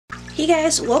Hey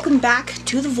guys, welcome back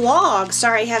to the vlog.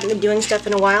 Sorry I haven't been doing stuff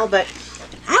in a while, but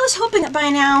I was hoping that by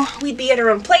now we'd be at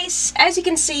our own place. As you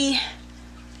can see,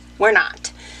 we're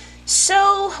not.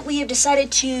 So we have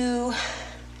decided to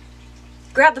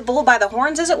grab the bull by the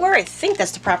horns, as it were. I think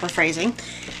that's the proper phrasing.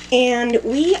 And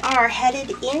we are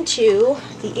headed into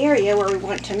the area where we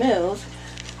want to move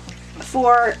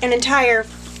for an entire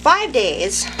 5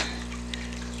 days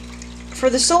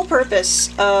for the sole purpose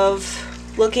of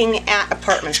looking at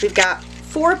apartments. We've got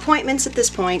 4 appointments at this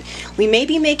point. We may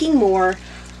be making more,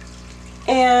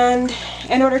 and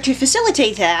in order to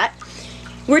facilitate that,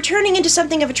 we're turning into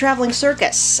something of a traveling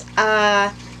circus.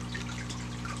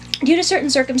 Due to certain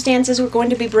circumstances, we're going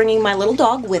to be bringing my little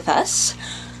dog with us,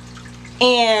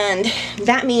 and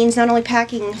that means not only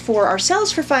packing for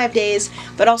ourselves for 5 days,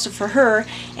 but also for her.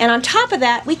 And on top of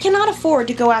that, we cannot afford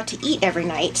to go out to eat every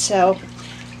night, so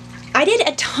I did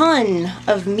a ton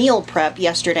of meal prep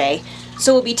yesterday,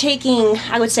 so we'll be taking,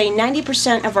 I would say,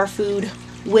 90% of our food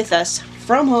with us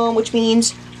from home, which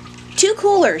means 2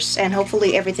 coolers, and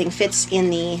hopefully everything fits in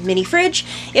the mini fridge.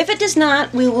 If it does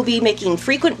not, we will be making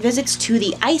frequent visits to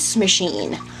the ice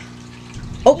machine.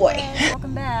 Oh boy. Hey,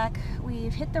 welcome back.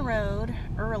 We've hit the road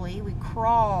early. We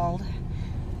crawled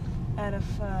out of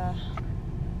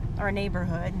our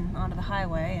neighborhood and onto the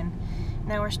highway, and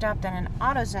now we're stopped at an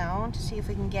AutoZone to see if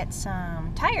we can get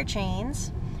some tire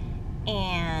chains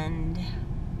and,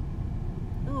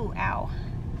 ooh, ow.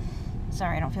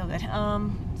 Sorry, I don't feel good.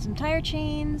 Some tire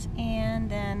chains and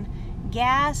then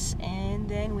gas, and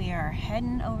then we are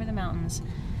heading over the mountains.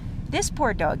 This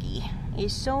poor doggy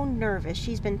is so nervous.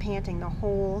 She's been panting the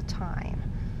whole time.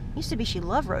 Used to be she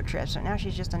loved road trips, but now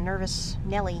she's just a nervous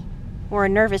Nelly. Or a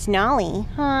nervous Nolly,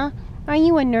 huh? Are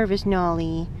you a nervous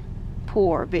Nolly?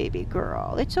 Poor baby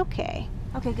girl. It's okay.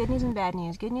 Okay, good news and bad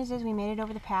news. Good news is we made it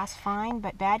over the pass fine,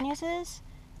 but bad news is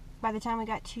by the time we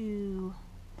got to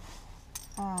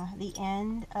the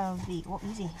end of the, well,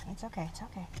 easy. It's okay. It's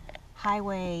okay.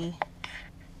 Highway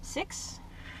 6,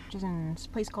 which is in a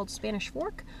place called Spanish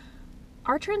Fork,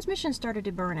 our transmission started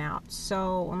to burn out.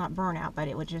 So, well, not burn out, but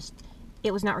it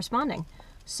was not responding.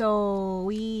 So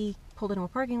we pulled into a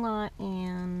parking lot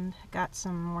and got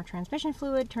some more transmission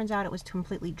fluid. Turns out it was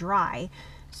completely dry.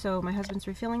 So my husband's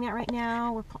refilling that right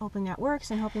now. We're hoping that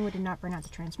works and hoping we did not burn out the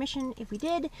transmission. If we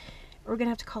did, we're gonna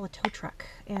have to call a tow truck.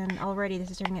 And already this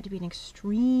is turning out to be an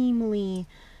extremely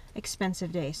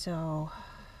expensive day. So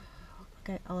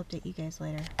okay, I'll update you guys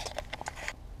later.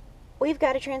 We've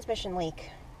got a transmission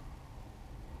leak.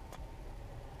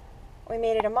 We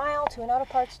made it a mile to an auto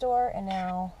parts store, and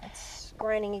now it's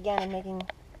grinding again and making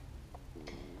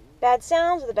bad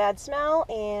sounds with a bad smell.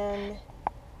 And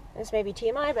this may be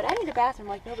TMI, but I need a bathroom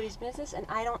like nobody's business, and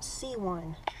I don't see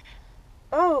one.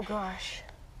 Oh gosh.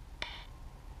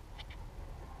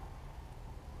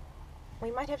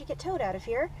 We might have to get towed out of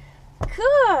here.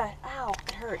 Good! Ow,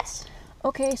 it hurts.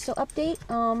 Okay, so update.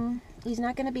 He's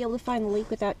not going to be able to find the leak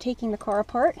without taking the car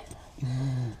apart.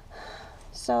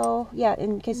 So, yeah,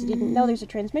 in case you didn't know, there's a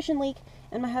transmission leak,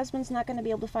 and my husband's not going to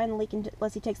be able to find the leak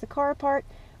unless he takes the car apart.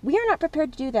 We are not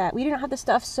prepared to do that. We do not have the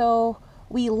stuff, so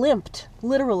we limped,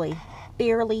 literally,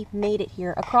 barely made it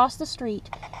here, across the street,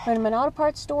 from an auto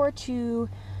parts store to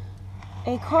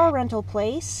a car rental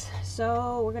place.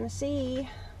 So, we're going to see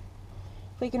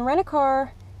if we can rent a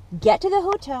car, get to the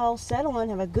hotel, settle in,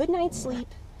 have a good night's sleep,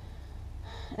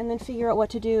 and then figure out what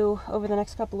to do over the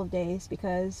next couple of days,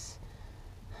 because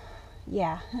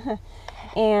yeah.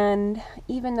 And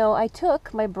even though I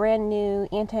took my brand new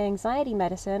anti-anxiety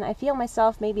medicine, I feel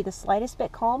myself maybe the slightest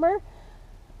bit calmer,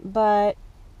 but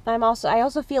I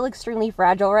also feel extremely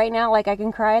fragile right now, like I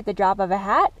can cry at the drop of a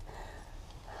hat.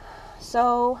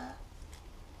 So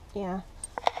yeah,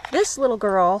 this little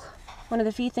girl, one of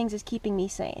the few things is keeping me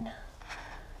sane.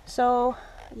 So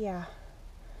yeah,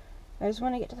 I just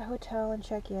want to get to the hotel and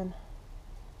check in.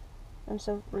 I'm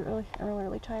so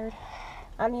really tired.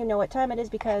 I don't even know what time it is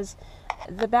because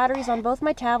the batteries on both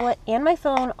my tablet and my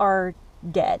phone are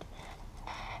dead.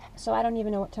 So I don't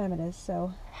even know what time it is,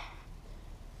 so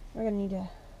we're gonna need to,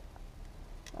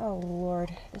 oh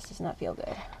Lord, this does not feel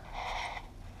good.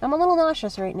 I'm a little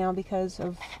nauseous right now because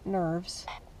of nerves.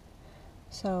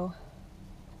 So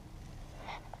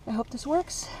I hope this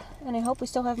works, and I hope we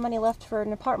still have money left for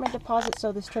an apartment deposit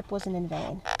so this trip wasn't in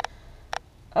vain.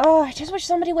 Oh, I just wish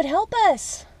somebody would help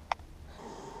us.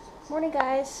 Morning,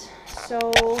 guys.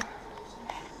 So,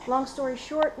 long story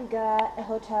short, we got a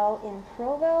hotel in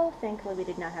Provo. Thankfully, we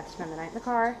did not have to spend the night in the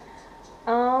car.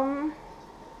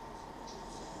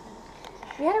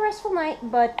 We had a restful night,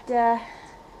 but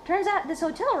turns out this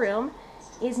hotel room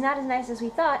is not as nice as we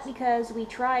thought, because we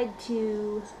tried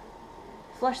to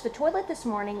flushed the toilet this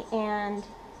morning and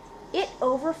it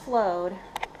overflowed.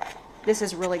 This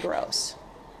is really gross.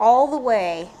 All the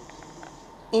way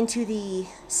into the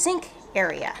sink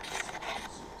area.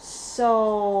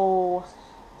 So,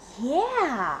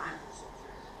 yeah.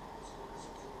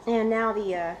 And now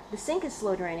the sink is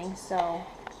slow draining, so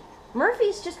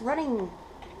Murphy's just running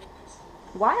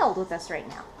wild with us right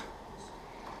now.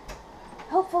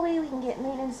 Hopefully we can get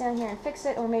maintenance down here and fix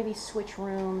it, or maybe switch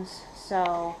rooms.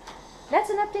 So that's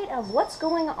an update of what's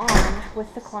going on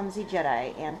with the Clumsy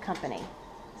Jedi and company.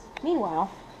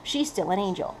 Meanwhile, she's still an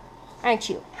angel, aren't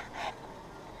you?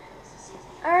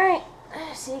 Alright,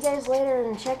 see you guys later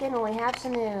and check in when we have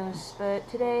some news. But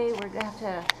today we're going to have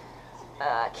to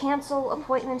cancel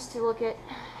appointments to look at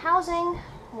housing,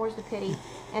 more's the pity,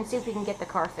 and see if we can get the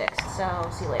car fixed. So,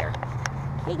 see you later.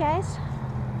 Hey guys,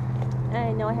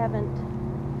 I know I haven't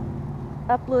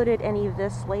uploaded any of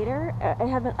this later. I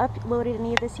haven't uploaded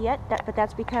any of this yet, but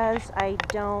that's because I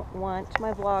don't want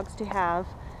my vlogs to have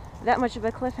that much of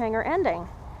a cliffhanger ending.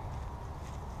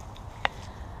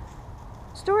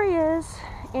 Story is,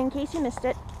 in case you missed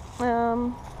it,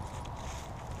 when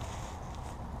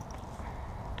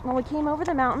we came over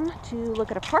the mountain to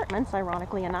look at apartments,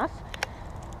 ironically enough,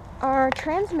 our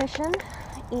transmission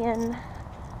in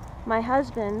my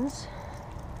husband's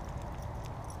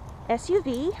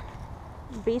SUV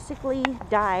basically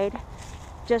died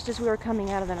just as we were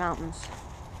coming out of the mountains.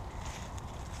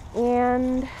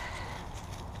 And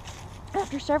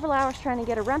after several hours trying to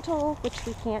get a rental, which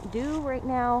we can't do right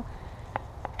now,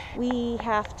 we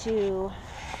have to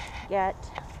get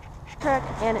a truck,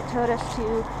 and it towed us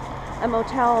to a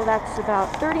motel that's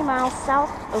about 30 miles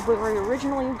south of where we were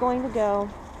originally going to go.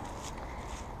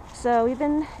 So we've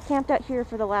been camped out here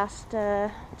for the last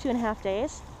 2.5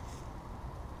 days.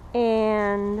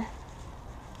 And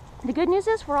the good news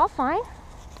is we're all fine.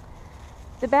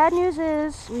 The bad news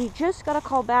is we just got a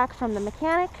call back from the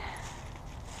mechanic.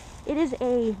 It is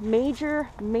a major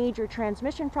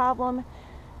transmission problem.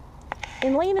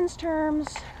 In layman's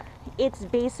terms, it's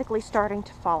basically starting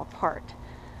to fall apart.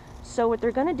 So what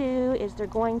they're going to do is they're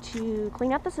going to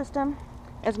clean out the system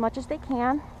as much as they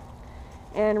can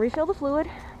and refill the fluid.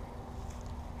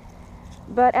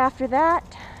 But after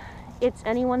that, it's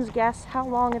anyone's guess how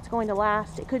long it's going to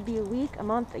last. It could be a week, a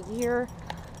month, a year.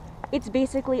 It's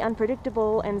basically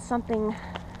unpredictable and something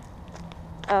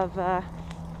of, the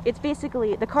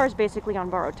car's basically on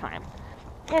borrowed time.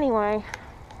 Anyway,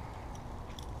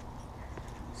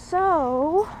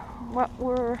 so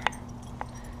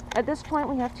at this point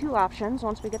we have two options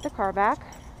once we get the car back.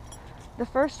 The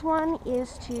first one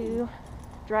is to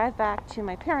drive back to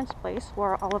my parents' place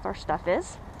where all of our stuff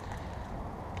is,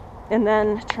 and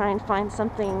then try and find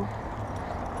something,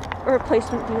 a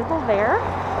replacement vehicle there.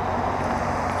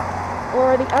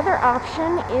 Or the other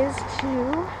option is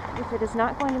to, if it is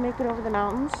not going to make it over the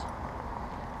mountains,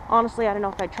 honestly I don't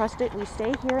know if I trust it, we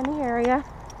stay here in the area,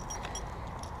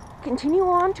 continue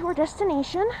on to our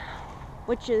destination,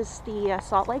 which is the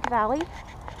Salt Lake Valley,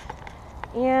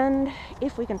 and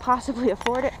if we can possibly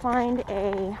afford it, find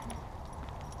a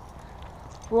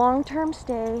long-term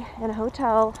stay in a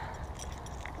hotel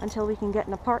until we can get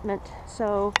an apartment,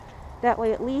 so that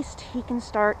way at least he can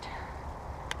start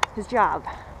his job.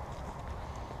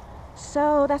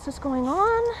 So that's what's going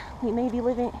on. We may be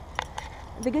living,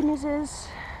 the good news is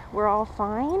we're all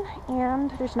fine, and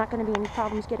there's not going to be any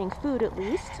problems getting food, at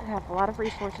least. I have a lot of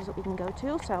resources that we can go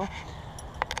to, so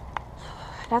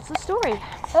that's the story.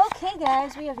 Okay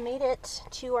guys, we have made it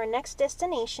to our next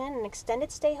destination, an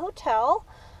extended stay hotel.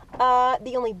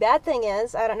 The only bad thing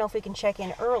is, I don't know if we can check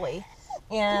in early,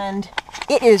 and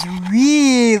it is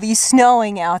really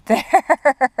snowing out there.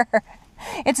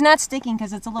 It's not sticking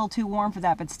because it's a little too warm for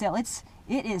that, but still, it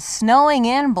is snowing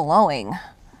and blowing.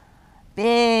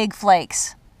 Big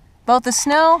flakes. Both the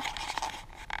snow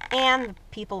and the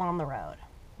people on the road,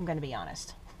 I'm going to be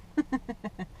honest.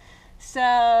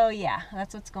 So, yeah,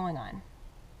 that's what's going on.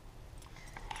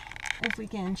 If we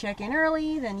can check in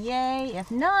early, then yay. If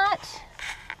not,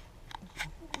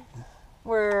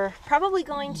 we're probably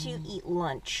going to eat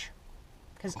lunch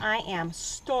because I am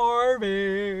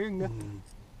starving.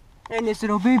 And this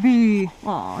little baby,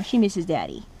 oh, she misses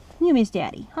Daddy. You miss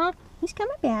Daddy, huh? He's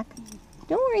coming back.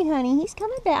 Don't worry, honey. He's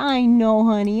coming back. I know,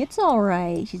 honey. It's all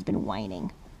right. She's been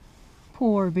whining.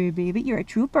 Poor baby, but you're a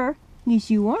trooper.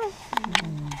 Yes, you are.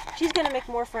 She's going to make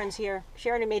more friends here. She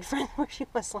already made friends where she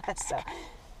was last, so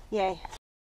yay.